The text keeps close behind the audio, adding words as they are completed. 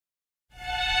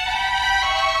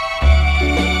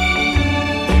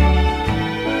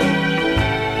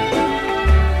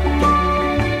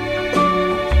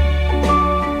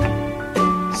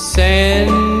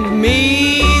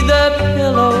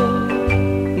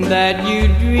that you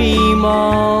dream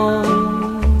on.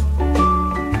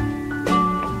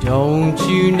 Don't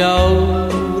you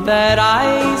know that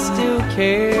I still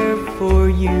care for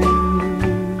you?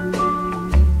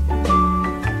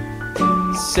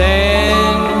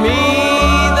 Send me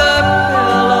the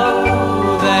pillow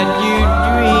that you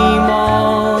dream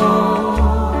on,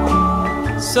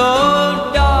 so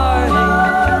darling,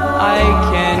 I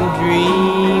can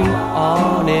dream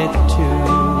on it too.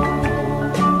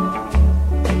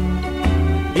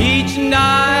 Each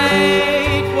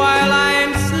night while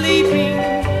I'm sleeping,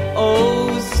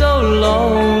 oh so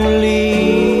lonely,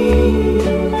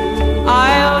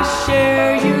 I'll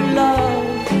share your love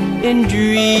in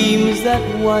dreams that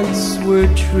once were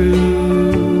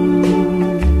true.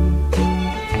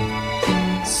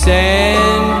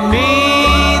 Send me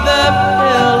the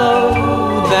pillow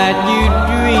that you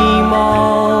dream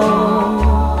on,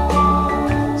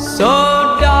 so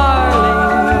darling,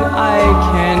 I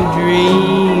can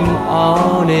dream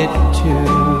on it too.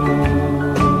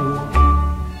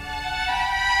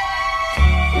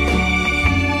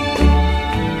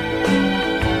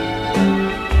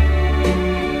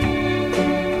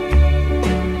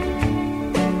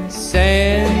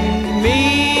 Send me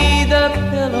the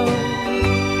pillow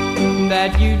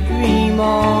that you dream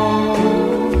on.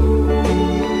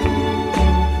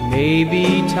 Maybe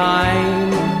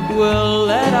time will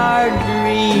let our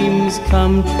dreams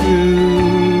come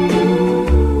true.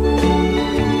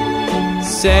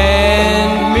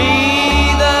 Send me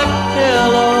the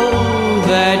pillow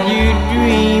that you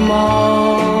dream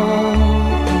on,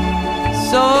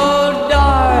 so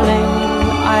darling,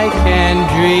 I can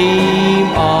dream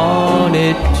on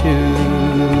it too.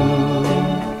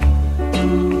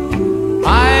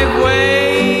 I've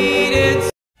waited.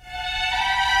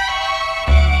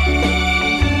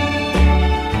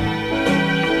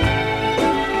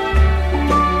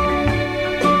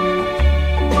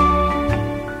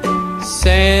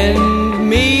 Send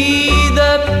me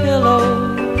the pillow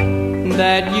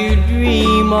that you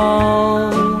dream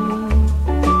on.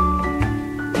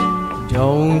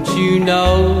 Don't you know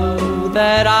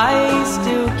that I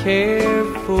still care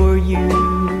for you?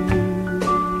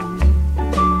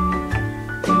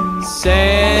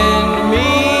 Send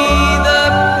me the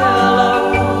pillow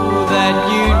that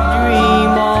you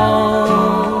dream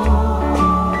on,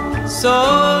 so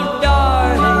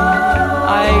darling,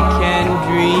 I can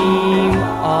dream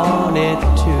on it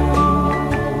too.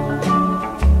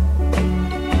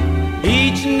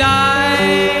 Each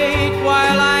night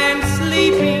while I'm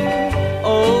sleeping,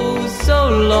 oh so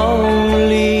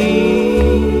lonely,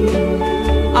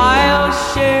 I'll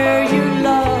share your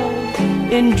love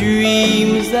in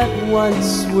dreams that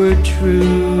once were true.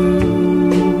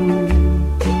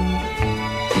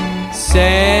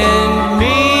 Send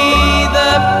me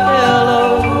the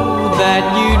pillow that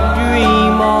you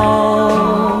dream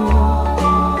on,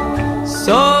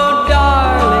 so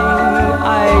darling,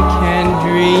 I can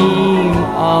dream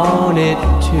on it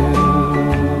too.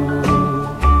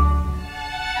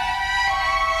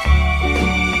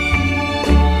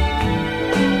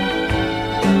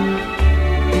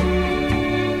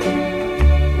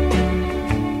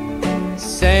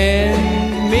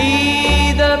 Send me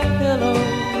the pillow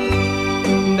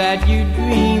that you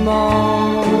dream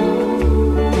on.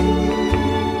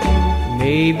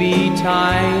 Maybe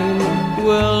time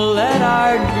will let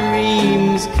our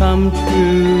dreams come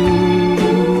true.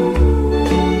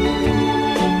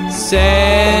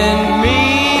 Send me.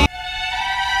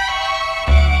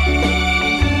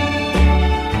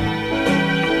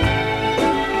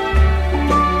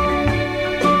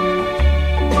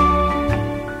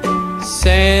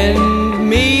 Send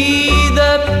me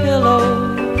the pillow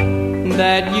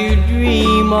that you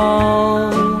dream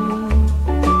on.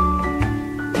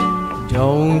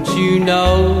 Don't you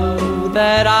know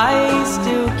that I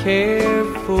still care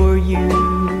for you?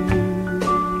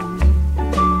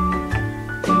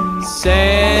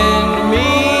 Send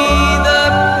me the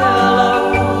pillow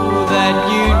that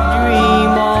you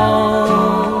dream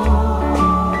on,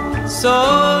 so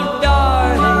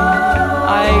darling,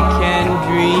 I can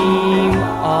dream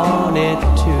on it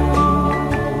too.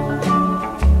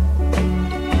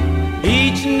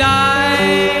 Each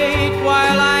night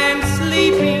while I'm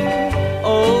sleeping,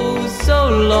 oh so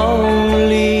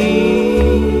lonely,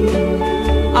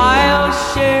 I'll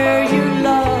share your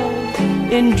love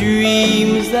in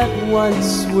dreams that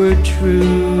once were true.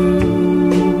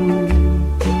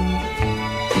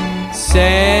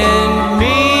 Send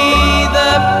me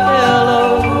the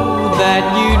pillow that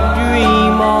you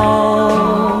dream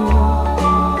on,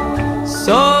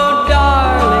 so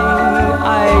darling,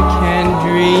 I can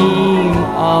dream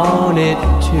on it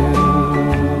too.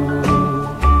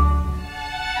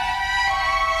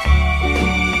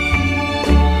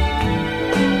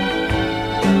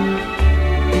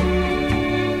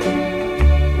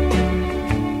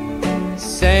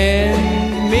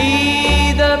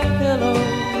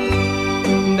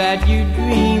 that you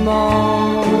dream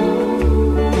on.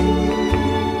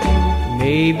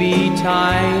 Maybe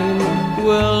time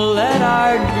will let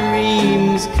our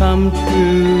dreams come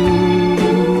true.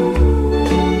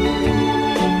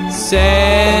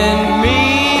 Send me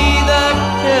the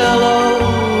pillow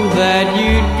that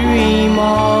you dream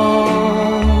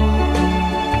on,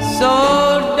 so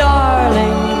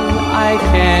darling, I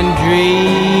can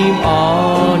dream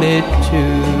on it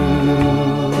too.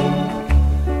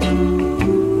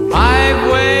 I've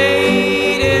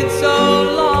waited so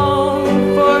long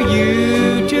for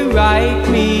you to write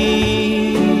me,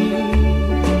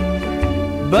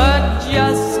 but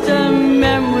just a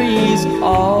memory's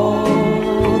all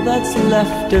that's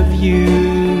left of you.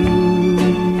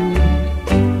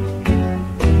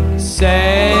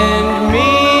 Send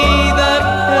me the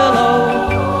pillow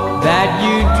that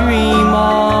you dream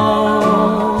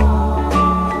on,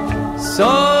 so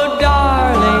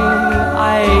darling,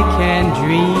 I can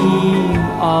dream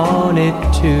on it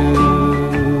too.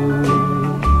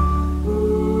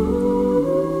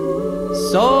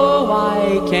 So I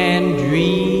can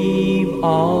dream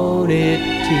on it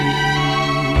too.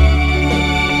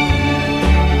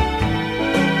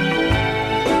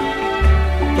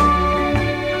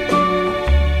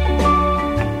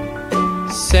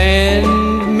 Send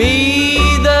me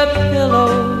the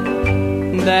pillow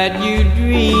that you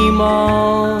dream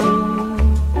on.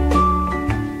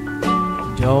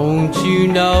 Don't you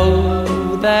know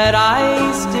that I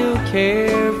still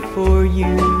care for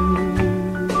you?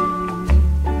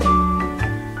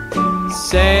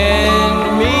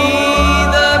 Send me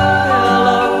the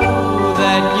pillow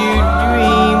that you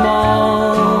dream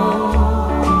on,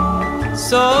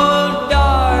 so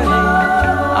darling,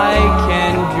 I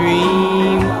can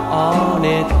dream on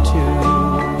it too.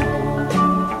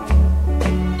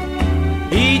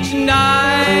 Each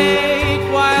night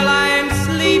while I'm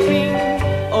sleeping,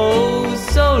 oh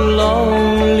so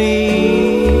lonely,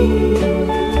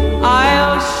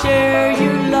 I'll share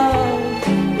your love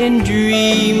in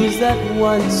dreams that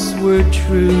once were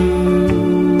true.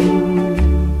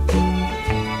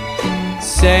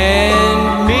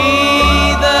 Send me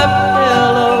the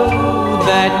pillow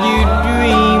that you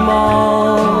dream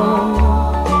on,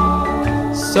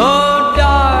 so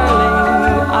darling,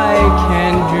 I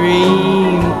can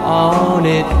dream on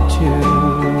it too.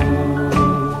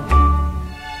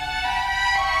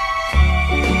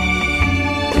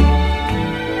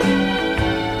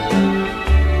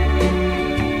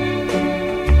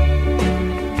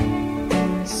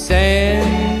 Send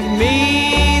me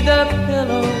the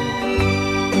pillow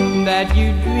that you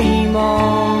dream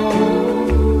on.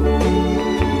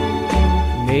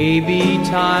 Maybe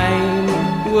time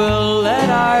will let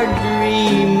our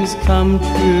dreams come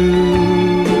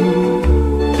true.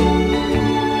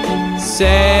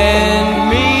 Send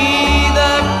me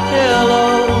the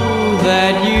pillow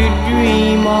that you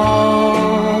dream on,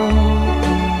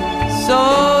 so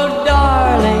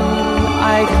darling,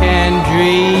 I can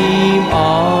dream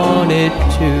on it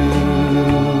too.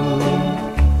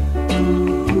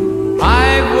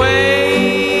 I've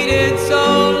waited so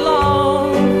long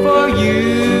for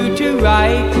you to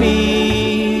write me,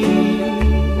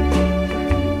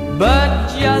 but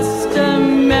just a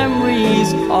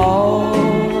memory's all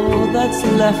that's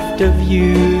left of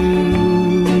you.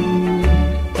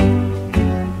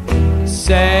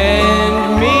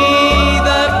 Send me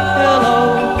the pillow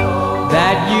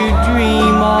that you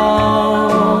dream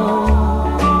on,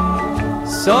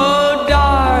 so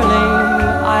darling,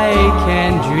 I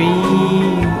can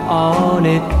dream on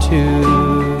it too.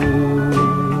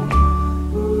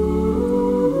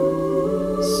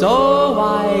 So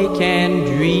I can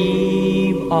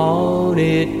dream on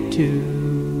it too.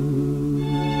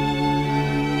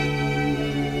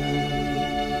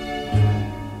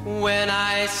 When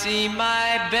I see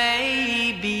my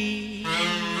baby,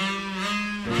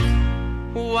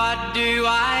 what do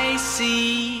I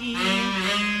see?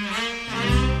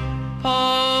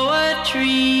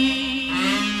 Poetry,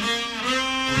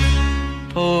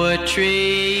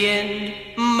 poetry in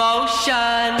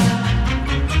motion.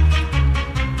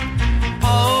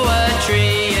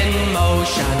 Poetry in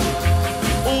motion,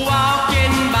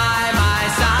 walking by my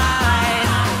side.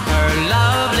 Her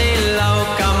lovely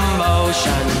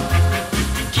locomotion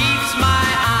keeps my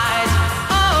eyes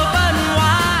open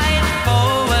wide.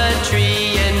 Poetry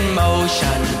in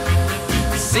motion,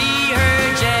 see her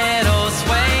gentle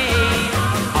sway,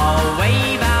 all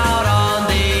wave out on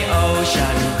the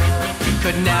ocean.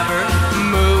 Could never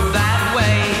move that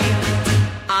way.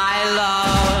 I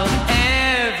love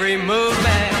every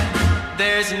movement,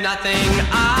 there's nothing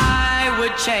I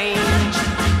would change.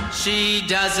 She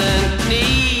doesn't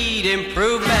need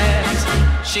improvements,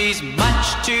 She's much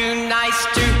too nice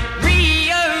to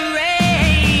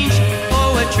rearrange.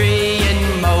 Poetry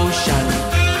in motion,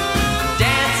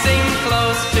 dancing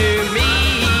close to me,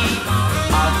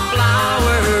 a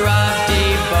flower of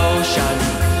devotion,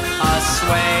 a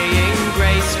swaying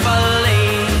gracefully.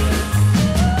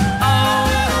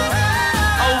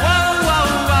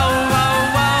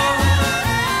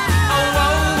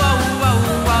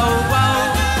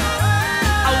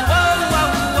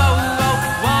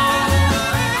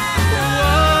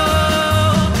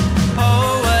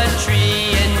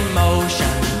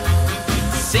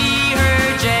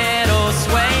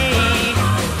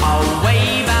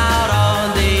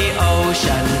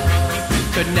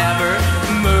 Could never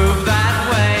move that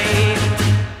way.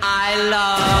 I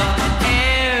love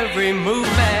every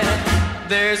movement.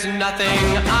 There's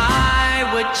nothing I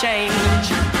would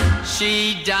change.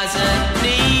 She doesn't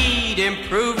need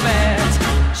improvement.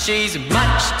 She's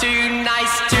much too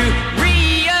nice to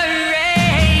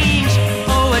rearrange.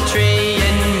 Poetry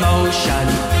in motion,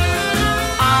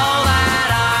 all that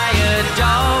I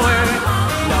adore.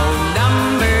 No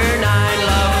number 9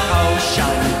 love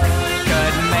potion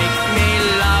could make me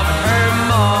love her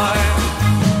more.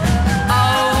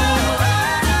 Oh,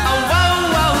 oh, whoa,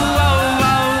 whoa, whoa,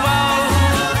 whoa, whoa.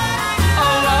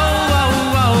 Oh, whoa, whoa,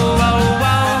 whoa, whoa,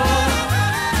 whoa.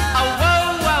 Oh, whoa,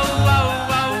 whoa, whoa,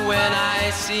 whoa. When I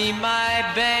see my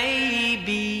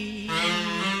baby,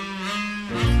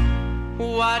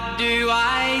 what do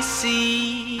I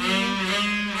see?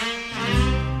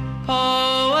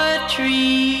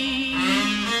 Poetry.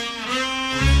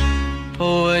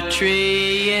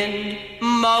 Poetry in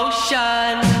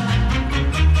motion.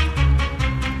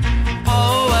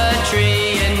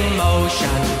 Poetry in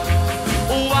motion,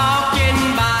 walking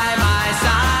by my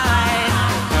side.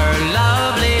 Her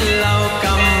lovely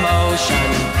locomotion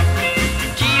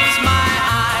keeps my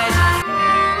eyes.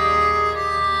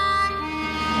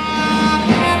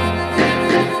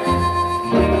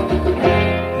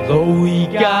 Though we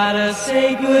gotta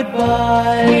say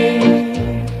goodbye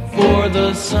for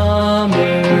the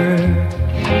summer,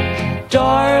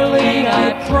 darling,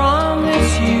 I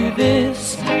promise you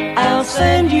this, I'll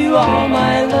send you all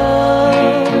my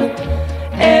love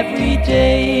every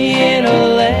day in a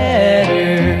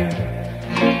letter,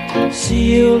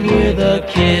 sealed with a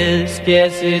kiss.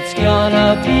 Guess it's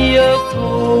gonna be a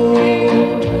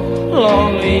cold,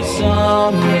 lonely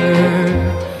summer,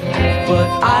 but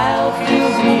I'll feel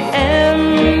the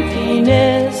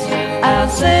emptiness. I'll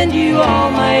send you all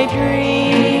my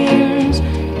dreams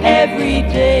every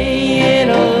day in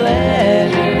a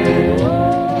letter,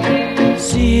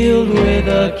 sealed with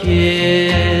a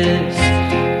kiss.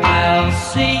 I'll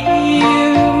see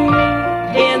you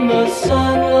in the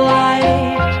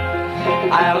sunlight,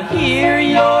 I'll hear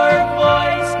your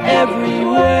voice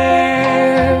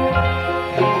everywhere,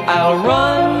 I'll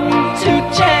run to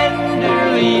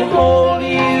tenderly hold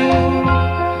you,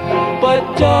 but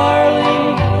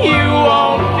darling, you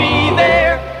won't be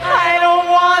there. I don't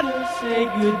want to say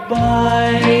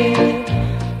goodbye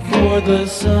for the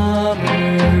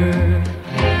summer,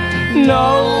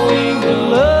 knowing the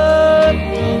love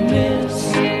we'll miss.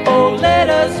 Oh, let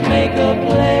us make a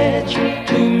pledge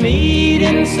to meet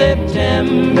in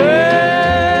September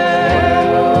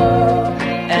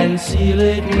and seal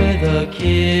it with a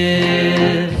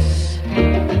kiss.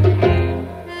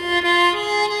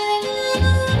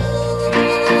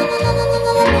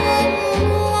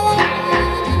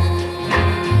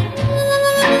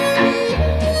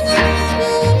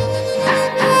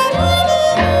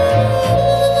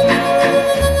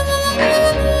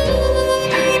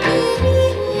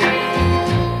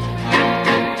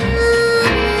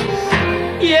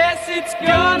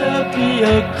 A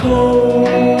cold,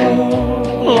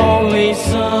 lonely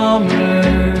summer,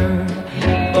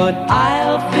 but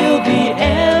I'll feel the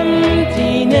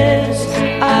emptiness.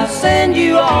 I'll send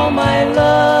you all my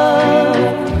love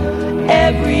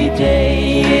every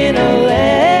day in a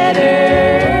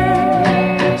letter,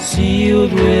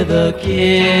 sealed with a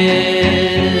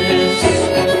kiss,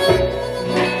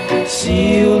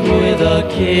 sealed with a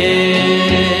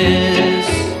kiss.